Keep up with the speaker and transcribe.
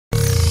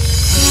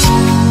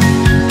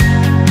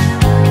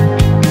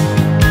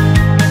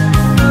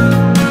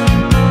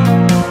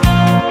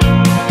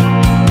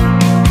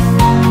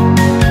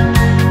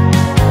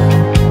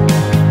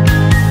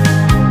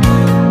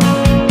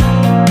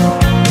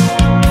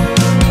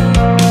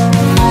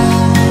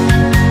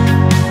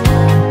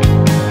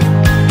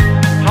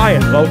Hi,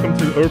 and welcome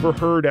to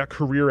OverHERD at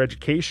Career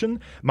Education.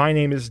 My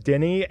name is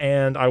Denny,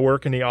 and I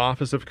work in the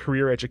Office of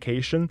Career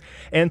Education.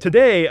 And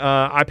today,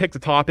 I picked a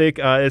topic.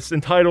 It's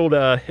entitled,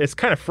 it's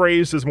kind of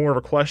phrased as more of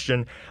a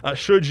question,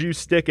 should you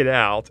stick it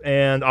out?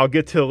 And I'll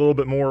get to a little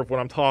bit more of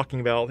what I'm talking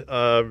about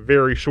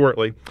very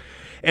shortly.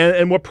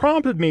 And what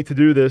prompted me to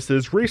do this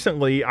is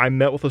recently I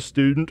met with a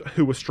student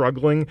who was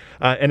struggling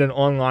in an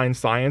online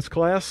science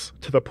class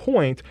to the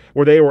point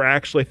where they were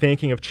actually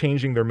thinking of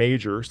changing their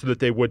major so that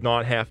they would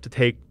not have to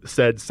take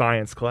said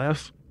science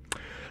class.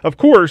 Of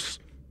course,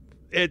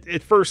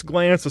 at first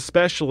glance,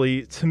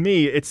 especially to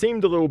me, it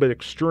seemed a little bit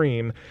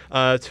extreme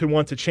to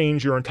want to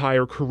change your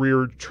entire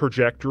career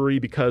trajectory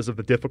because of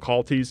the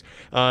difficulties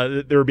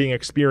that are being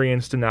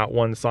experienced in that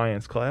one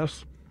science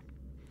class.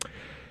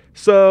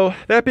 So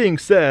that being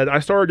said, I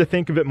started to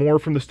think of it more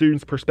from the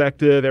student's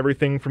perspective,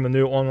 everything from the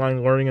new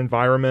online learning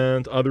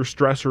environment, other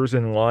stressors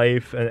in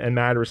life, and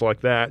matters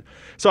like that.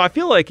 So I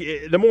feel like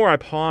the more I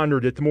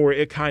pondered it, the more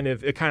I kind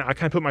of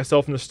put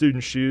myself in the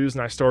student's shoes,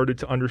 and I started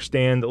to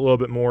understand a little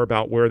bit more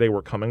about where they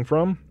were coming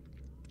from.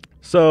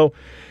 So.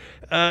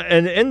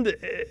 And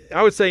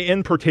I would say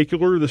in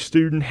particular, the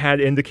student had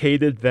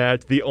indicated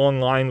that the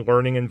online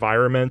learning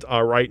environment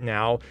right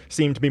now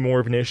seemed to be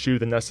more of an issue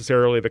than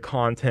necessarily the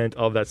content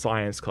of that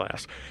science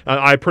class.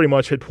 I pretty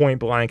much had point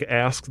blank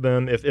asked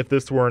them if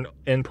this were an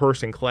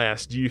in-person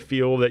class, do you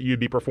feel that you'd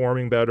be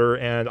performing better?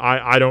 And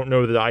I don't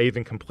know that I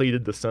even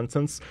completed the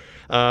sentence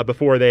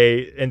before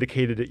they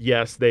indicated that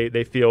yes,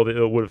 they feel that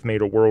it would have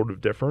made a world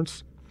of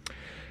difference.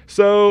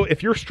 So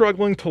if you're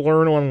struggling to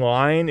learn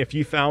online, if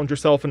you found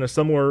yourself in a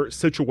similar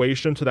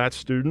situation to that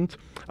student,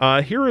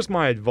 here is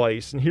my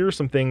advice, and here are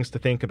some things to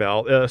think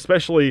about,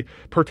 especially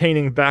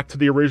pertaining back to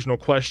the original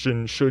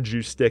question, should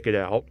you stick it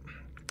out?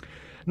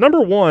 Number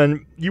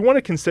one, you want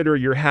to consider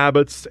your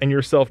habits and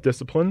your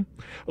self-discipline.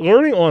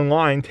 Learning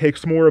online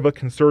takes more of a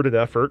concerted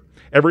effort.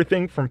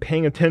 Everything from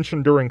paying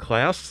attention during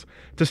class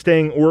to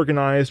staying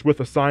organized with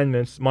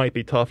assignments might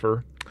be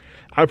tougher.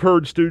 I've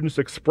heard students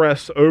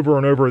express over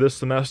and over this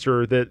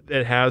semester that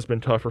it has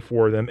been tougher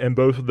for them in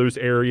both of those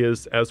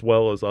areas as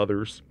well as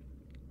others.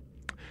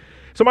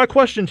 So my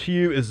question to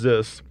you is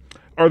this: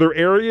 are there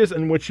areas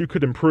in which you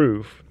could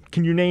improve?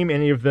 Can you name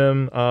any of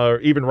them,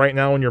 even right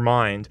now in your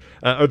mind?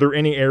 Are there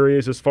any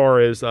areas as far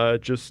as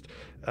just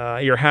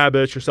your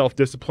habits, your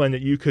self-discipline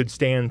that you could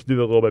stand to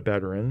do a little bit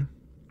better in?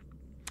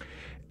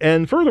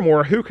 And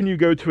furthermore, who can you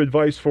go to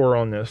advice for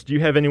on this? Do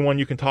you have anyone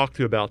you can talk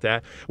to about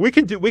that? We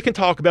can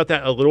talk about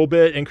that a little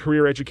bit in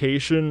career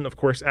education. Of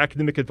course,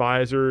 academic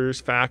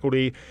advisors,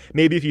 faculty.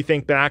 Maybe if you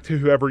think back to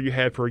whoever you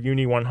had for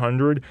Uni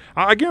 100,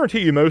 I guarantee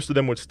you most of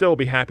them would still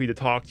be happy to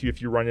talk to you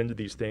if you run into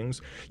these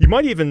things. You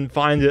might even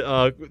find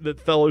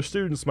that fellow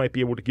students might be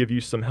able to give you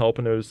some help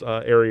in those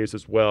areas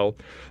as well.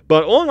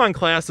 But online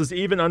classes,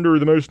 even under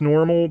the most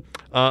normal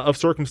of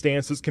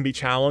circumstances, can be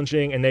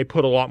challenging, and they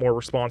put a lot more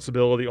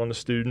responsibility on the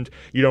student.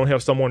 You don't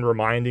have someone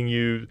reminding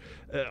you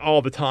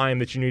all the time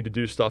that you need to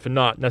do stuff, and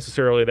not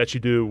necessarily that you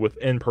do with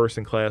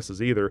in-person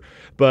classes either.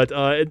 But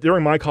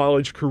during my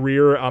college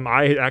career,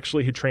 I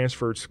actually had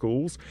transferred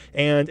schools,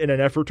 and in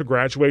an effort to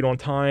graduate on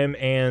time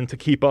and to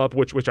keep up,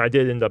 which I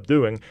did end up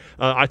doing,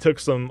 I took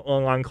some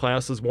online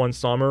classes one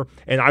summer,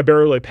 and I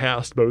barely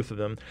passed both of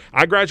them.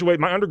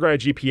 My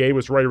undergrad GPA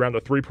was right around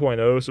a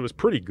 3.0, so it was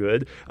pretty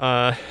good.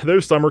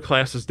 Those summer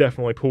classes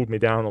definitely pulled me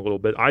down a little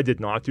bit. I did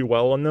not do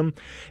well on them,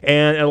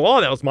 and a lot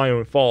of that was my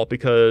own fault,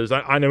 because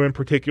I know in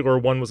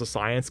particular one was a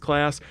science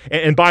class,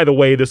 and by the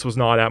way, this was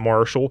not at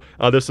Marshall.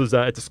 This was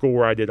at the school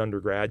where I did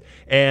undergrad.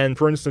 And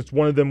for instance,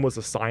 one of them was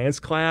a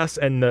science class,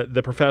 and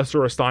the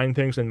professor assigned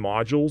things in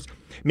modules,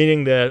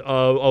 meaning that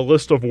a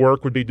list of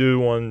work would be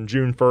due on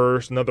June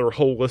 1st, another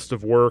whole list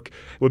of work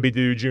would be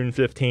due June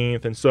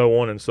 15th, and so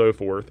on and so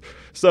forth.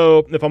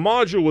 So if a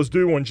module was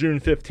due on June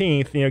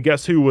 15th,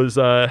 guess who was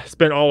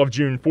spent all of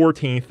June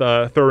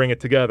 14th throwing it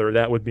together?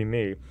 That would be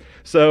me.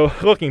 So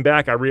looking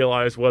back, I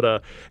realized what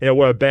a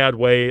bad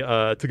way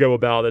to go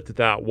about it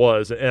that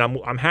was, and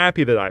I'm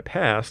happy that I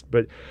passed,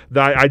 but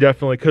I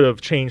definitely could have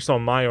changed some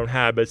of my own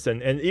habits,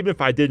 and even if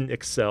I didn't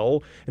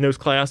excel in those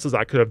classes,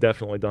 I could have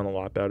definitely done a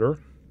lot better.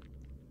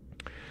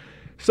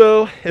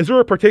 So, is there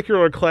a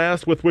particular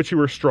class with which you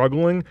were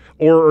struggling,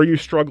 or are you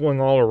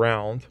struggling all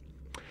around?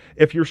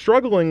 If you're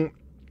struggling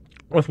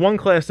with one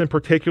class in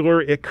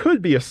particular, it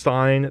could be a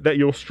sign that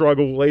you'll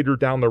struggle later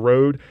down the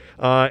road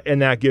in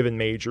that given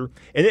major.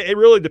 And it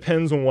really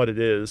depends on what it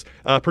is,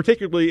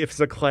 particularly if it's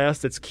a class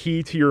that's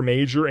key to your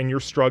major and you're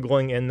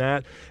struggling in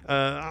that.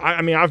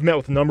 I've met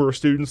with a number of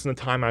students in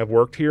the time I've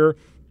worked here,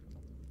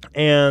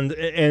 and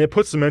it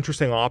puts some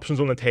interesting options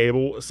on the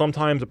table.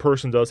 Sometimes a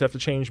person does have to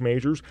change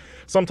majors.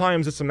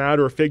 Sometimes it's a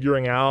matter of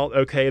figuring out,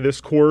 okay, this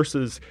course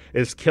is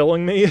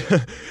killing me,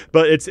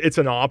 but it's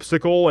an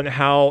obstacle, and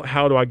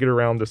how do I get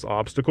around this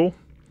obstacle?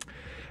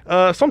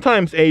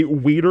 Sometimes a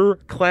weeder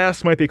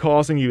class might be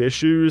causing you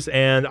issues,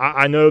 and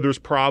I know there's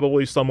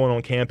probably someone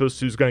on campus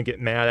who's going to get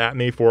mad at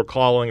me for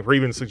calling, for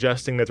even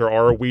suggesting that there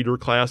are weeder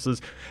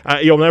classes.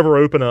 You'll never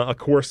open a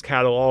course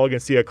catalog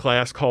and see a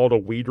class called a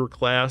weeder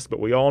class, but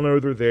we all know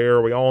they're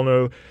there. We all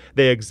know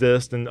they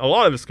exist, and a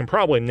lot of us can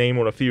probably name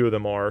what a few of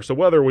them are. So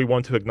whether we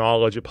want to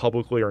acknowledge it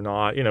publicly or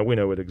not, we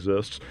know it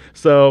exists.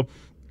 So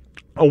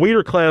a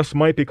weeder class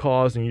might be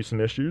causing you some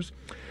issues.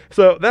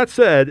 So that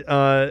said,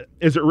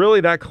 is it really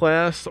that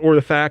class or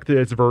the fact that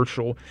it's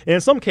virtual? And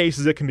in some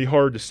cases, it can be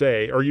hard to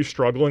say. Are you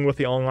struggling with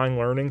the online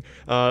learning,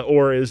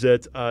 or is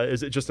it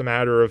just a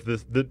matter of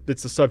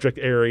it's the subject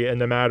area, and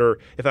no matter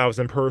if I was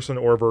in person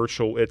or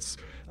virtual, it's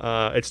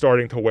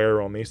starting to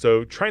wear on me.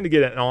 So trying to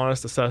get an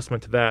honest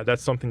assessment to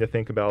that's something to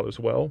think about as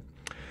well.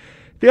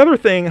 The other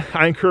thing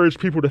I encourage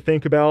people to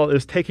think about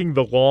is taking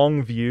the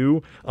long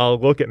view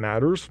look at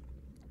matters.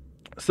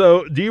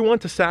 So, do you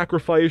want to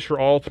sacrifice your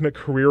ultimate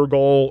career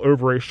goal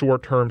over a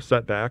short-term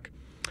setback?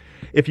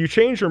 If you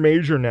change your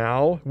major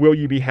now, will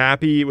you be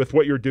happy with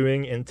what you're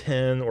doing in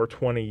 10 or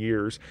 20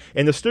 years?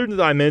 And the student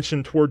that I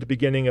mentioned toward the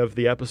beginning of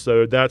the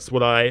episode, that's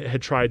what I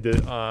had tried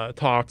to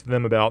talk to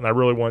them about, and I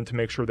really wanted to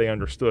make sure they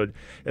understood,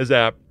 is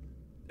that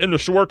in the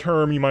short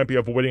term, you might be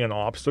avoiding an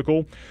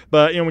obstacle,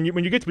 but when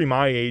you get to be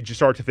my age, you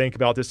start to think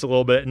about this a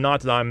little bit. Not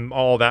that I'm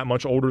all that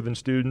much older than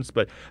students,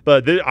 but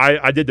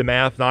I did the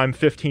math, and I'm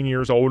 15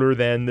 years older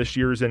than this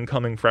year's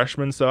incoming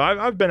freshman. So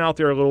I've been out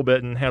there a little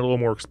bit and had a little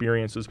more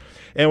experiences.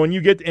 And when you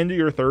get into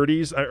your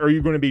 30s, are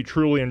you going to be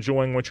truly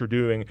enjoying what you're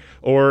doing,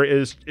 or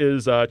is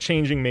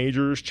changing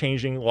majors,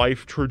 changing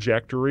life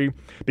trajectory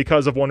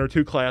because of one or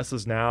two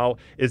classes now?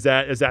 Is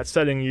that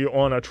setting you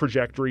on a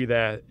trajectory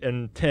that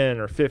in 10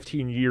 or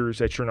 15 years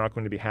that you're not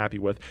going to be happy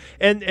with?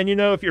 And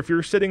if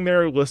you're sitting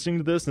there listening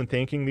to this and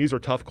thinking these are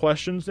tough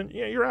questions, then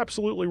you're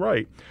absolutely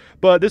right.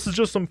 But this is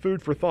just some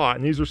food for thought,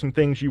 and these are some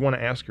things you want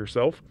to ask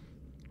yourself.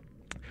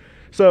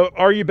 So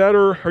are you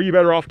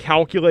better off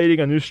calculating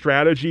a new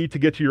strategy to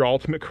get to your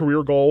ultimate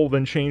career goal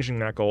than changing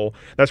that goal?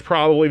 That's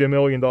probably the $1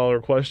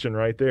 million question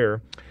right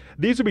there.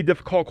 These would be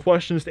difficult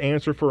questions to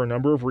answer for a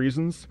number of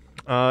reasons,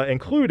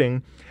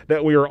 including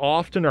that we are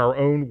often our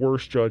own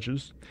worst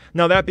judges.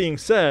 Now, that being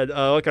said,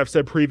 like I've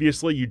said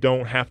previously, you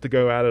don't have to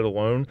go at it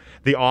alone.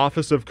 The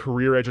Office of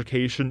Career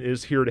Education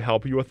is here to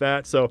help you with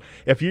that. So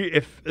if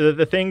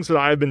the things that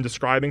I've been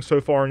describing so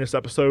far in this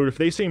episode, if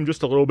they seem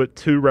just a little bit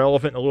too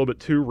relevant, a little bit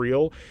too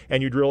real,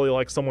 and you'd really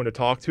like someone to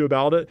talk to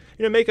about it,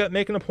 make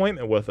an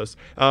appointment with us.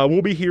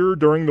 We'll be here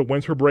during the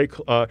winter break,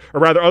 or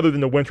rather, other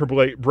than the winter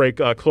break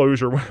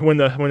closure, when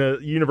the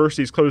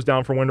universities close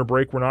down for winter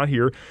break, we're not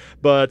here.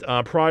 But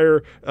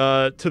prior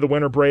to the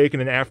winter break,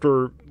 and then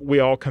after we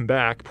all come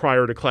back,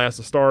 prior to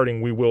classes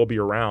starting, we will be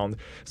around.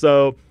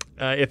 So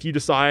if you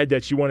decide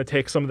that you want to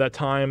take some of that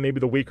time, maybe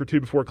the week or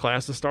two before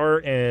classes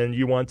start, and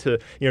you want to,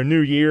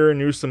 new year,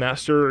 new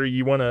semester, or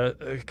you want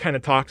to kind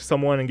of talk to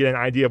someone and get an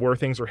idea of where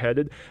things are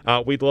headed,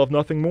 we'd love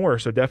nothing more.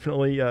 So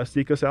definitely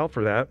seek us out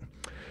for that.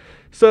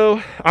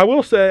 So I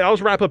will say, I'll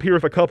just wrap up here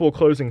with a couple of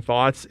closing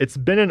thoughts. It's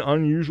been an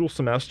unusual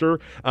semester.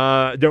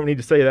 Don't need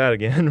to say that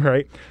again,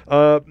 right?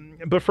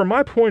 But from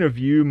my point of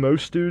view,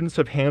 most students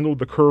have handled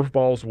the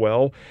curveballs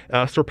well,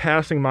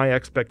 surpassing my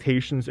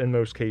expectations in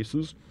most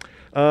cases.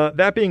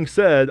 That being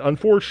said,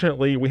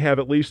 unfortunately, we have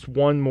at least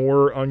one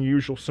more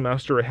unusual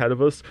semester ahead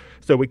of us,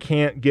 so we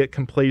can't get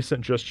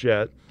complacent just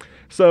yet.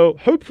 So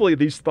hopefully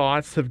these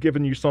thoughts have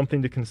given you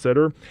something to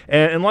consider.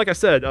 And like I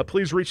said,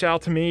 please reach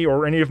out to me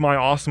or any of my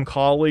awesome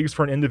colleagues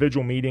for an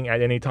individual meeting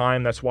at any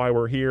time. That's why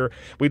we're here.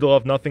 We'd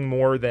love nothing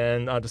more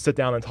than to sit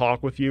down and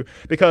talk with you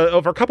because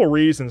of a couple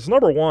reasons.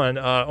 Number one,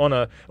 on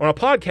a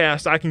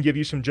podcast, I can give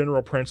you some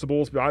general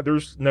principles, but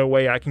there's no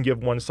way I can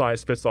give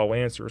one-size-fits-all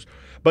answers.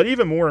 But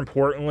even more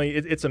importantly,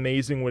 it's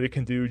amazing what it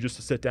can do just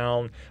to sit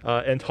down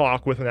and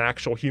talk with an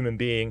actual human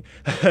being,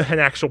 an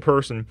actual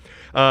person,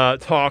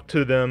 talk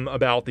to them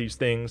about these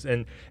things,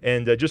 and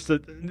just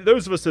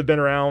those of us have been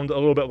around a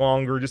little bit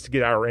longer, just to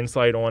get our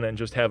insight on it and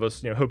just have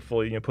us,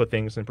 hopefully, put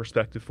things in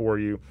perspective for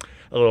you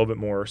a little bit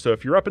more. So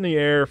if you're up in the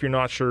air, if you're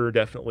not sure,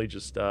 definitely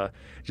just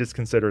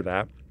consider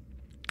that.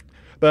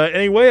 But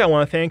anyway, I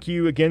want to thank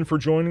you again for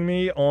joining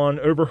me on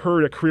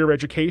OverHERD at Career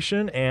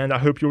Education, and I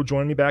hope you'll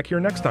join me back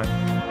here next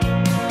time.